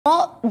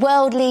What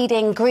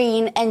world-leading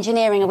green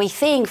engineering are we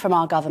seeing from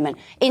our government?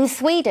 In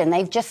Sweden,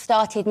 they've just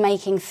started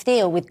making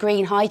steel with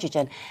green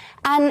hydrogen.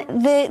 And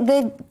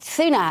the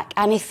Sunak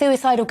and his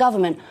suicidal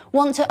government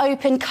want to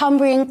open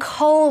Cumbrian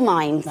coal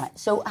mines. Right,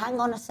 so hang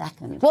on a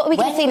second. What are we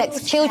going to see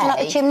next? Children up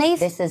the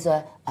chimneys? This is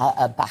a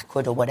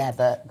backward or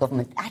whatever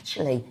government.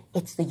 Actually,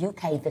 it's the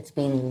UK that's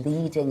been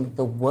leading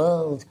the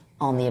world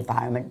on the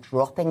environment,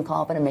 dropping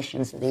carbon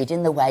emissions,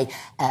 leading the way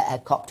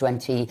at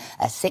COP26,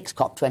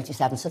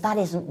 COP27. So that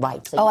isn't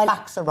right. So the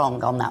facts are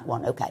wrong on that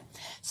one. OK.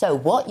 So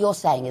what you're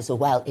saying is,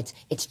 well,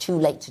 it's too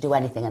late to do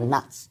anything, and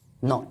that's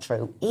not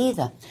true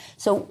either.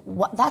 So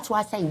that's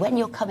why I say when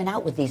you're coming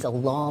out with these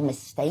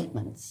alarmist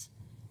statements,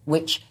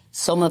 which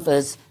some of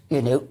us,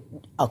 you know,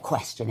 are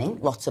questioning,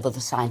 lots of other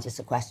scientists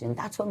are questioning,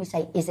 that's when we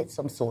say, is it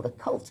some sort of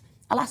cult?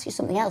 I'll ask you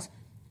something else.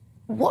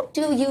 What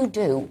do you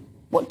do?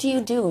 What do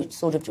you do,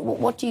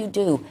 what do you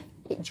do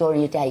during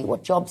your day?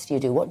 What jobs do you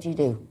do? What do you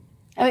do?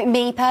 I mean,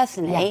 me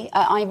personally,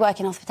 I work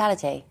in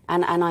hospitality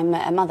and I'm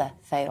a mother,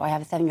 so I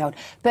have a 7-year-old.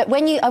 But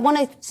when you, I want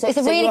to, it's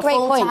a really great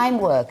point. You're a full-time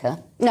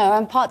worker? No,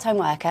 I'm a part-time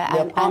worker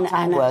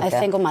and a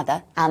single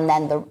mother. And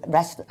then the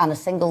rest, and a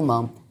single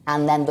mum,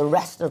 and then the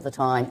rest of the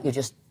time you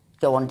just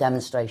go on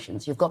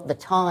demonstrations. You've got the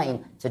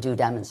time to do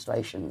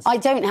demonstrations. I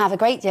don't have a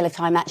great deal of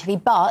time, actually,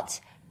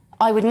 but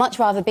I would much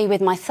rather be with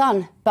my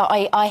son, but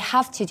I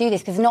have to do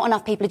this because not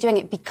enough people are doing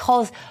it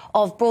because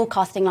of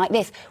broadcasting like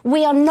this.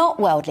 We are not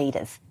world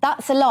leaders.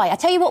 That's a lie. I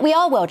tell you what we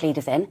are world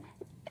leaders in.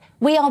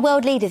 We are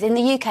world leaders in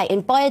the UK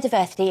in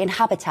biodiversity and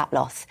habitat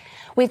loss.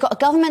 We've got a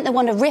government that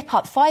want to rip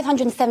up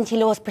 570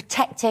 laws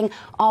protecting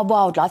our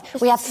wildlife.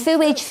 We have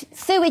sewage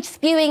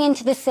spewing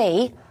into the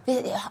sea.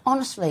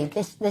 Honestly,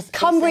 this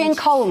Cumbrian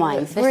coal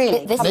mines,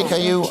 really. Nick, are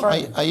you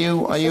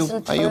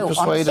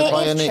persuaded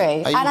by any? It is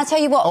true. And I tell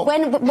you what,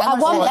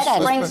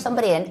 let's bring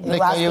somebody in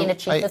who has been a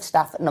chief of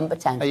staff at Number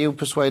 10. Are you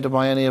persuaded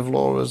by any of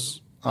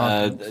Laura's?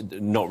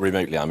 Not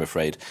remotely, I'm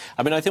afraid.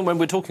 I mean, I think when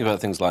we're talking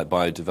about things like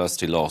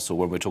biodiversity loss or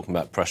when we're talking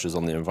about pressures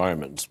on the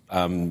environment,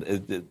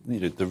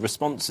 the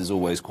response is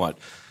always quite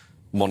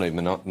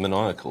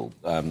monomaniacal,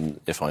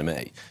 if I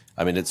may.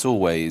 I mean, it's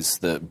always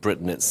that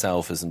Britain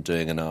itself isn't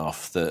doing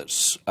enough,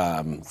 that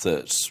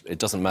it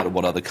doesn't matter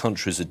what other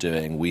countries are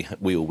doing,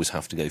 we always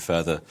have to go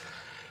further.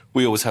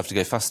 We always have to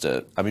go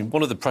faster. I mean,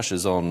 one of the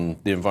pressures on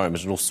the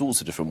environment in all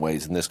sorts of different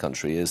ways in this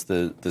country is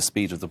the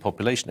speed of the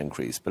population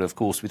increase. But, of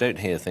course, we don't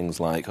hear things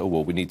like, oh,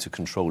 well, we need to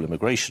control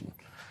immigration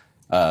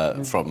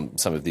from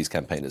some of these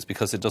campaigners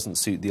because it doesn't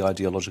suit the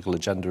ideological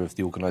agenda of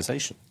the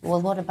organisation.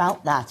 Well, what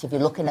about that? If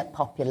you're looking at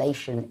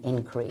population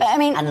increase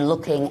and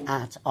looking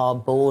at our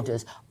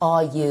borders,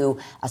 are you,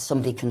 as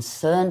somebody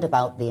concerned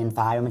about the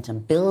environment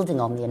and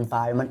building on the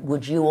environment,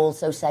 would you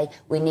also say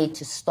we need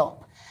to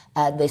stop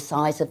the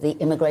size of the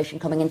immigration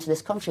coming into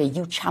this country? Are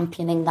you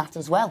championing that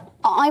as well?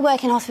 I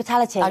work in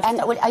hospitality. Are you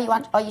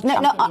championing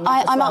that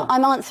as well?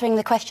 I'm answering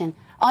the question.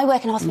 I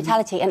work in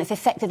hospitality and it's a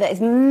sector that has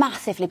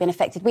massively been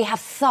affected. We have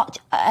such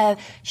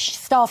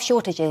staff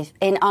shortages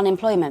in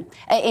unemployment,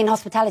 in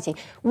hospitality.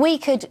 We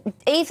could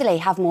easily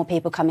have more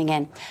people coming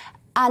in.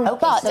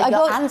 So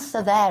your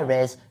answer there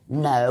is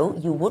no,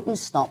 you wouldn't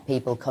stop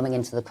people coming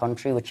into the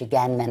country, which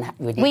again then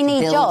we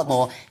need to build jobs.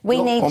 more.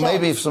 We need jobs.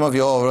 Maybe if some of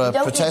your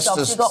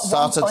protesters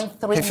started,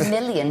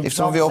 if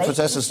some of your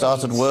protesters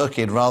started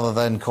working rather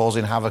than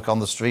causing havoc on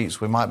the streets,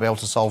 we might be able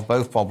to solve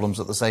both problems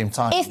at the same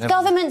time. If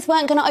governments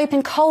weren't going to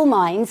open coal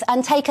mines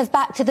and take us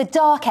back to the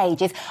dark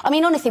ages, I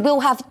mean, honestly, we'll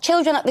have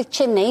children up the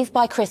chimneys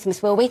by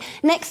Christmas, will we?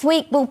 Next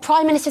week, will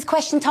Prime Minister's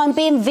Question Time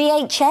be in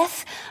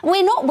VHS?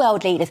 We're not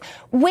world leaders.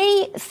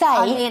 We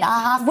say,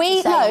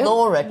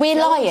 Laura, we're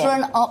lying.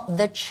 Children up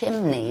the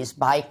chimneys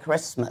by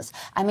Christmas.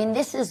 I mean,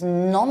 this is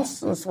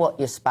nonsense what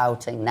you're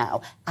spouting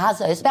now.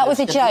 That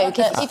was a joke.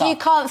 If you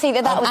can't see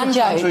that was a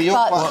joke, Andrew,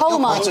 but coal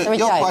mines are a joke.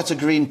 You're quite a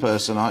green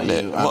person, aren't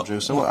you, Andrew?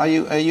 So are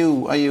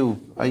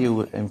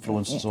you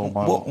influenced at all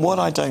by what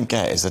I don't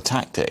get is the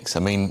tactics. I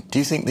mean, do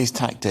you think these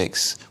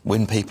tactics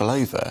win people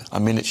over? I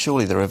mean, it's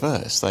surely the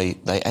reverse. They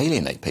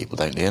alienate people,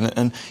 don't they?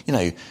 And you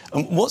know,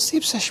 what's the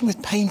obsession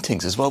with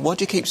paintings as well? Why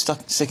do you keep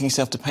sticking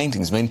yourself to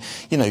paintings? I mean,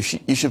 you know,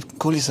 you should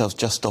call yourselves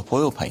Just Stop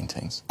Oil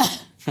Paintings.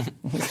 And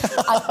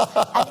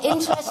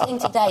interesting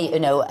today, you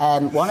know,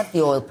 one of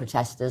the oil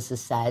protesters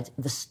has said,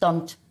 the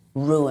stunt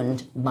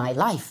ruined my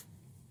life.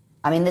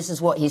 I mean, this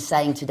is what he's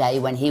saying today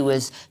when he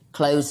was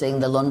closing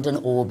the London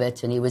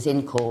orbit and he was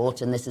in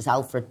court, and this is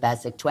Alfred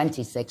Beswick,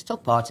 26,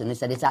 took part, and they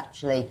said, it's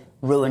actually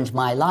ruined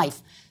my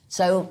life.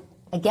 So,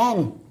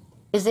 again,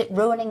 is it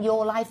ruining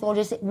your life or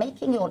is it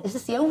making is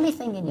this the only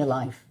thing in your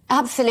life?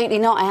 Absolutely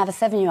not. I have a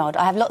 7-year-old.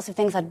 I have lots of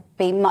things I'd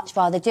be much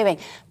rather doing.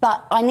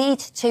 But I need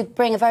to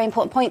bring a very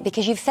important point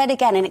because you've said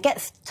again, and it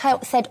gets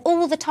said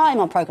all the time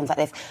on programmes like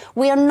this,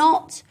 we are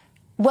not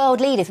world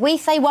leaders. We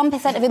say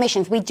 1% of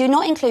emissions. We do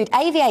not include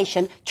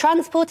aviation,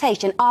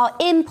 transportation, our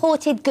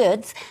imported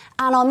goods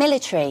and our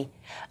military.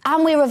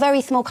 And we're a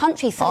very small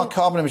country. So our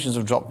carbon emissions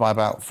have dropped by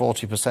about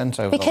 40%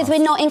 over because we're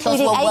not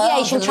including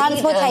aviation,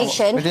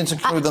 transportation. We didn't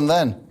include them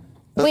then.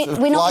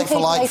 We're not like for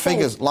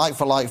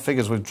like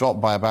figures, we've dropped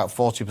by about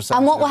 40%.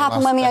 And what will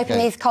happen when we open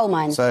these coal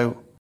mines? So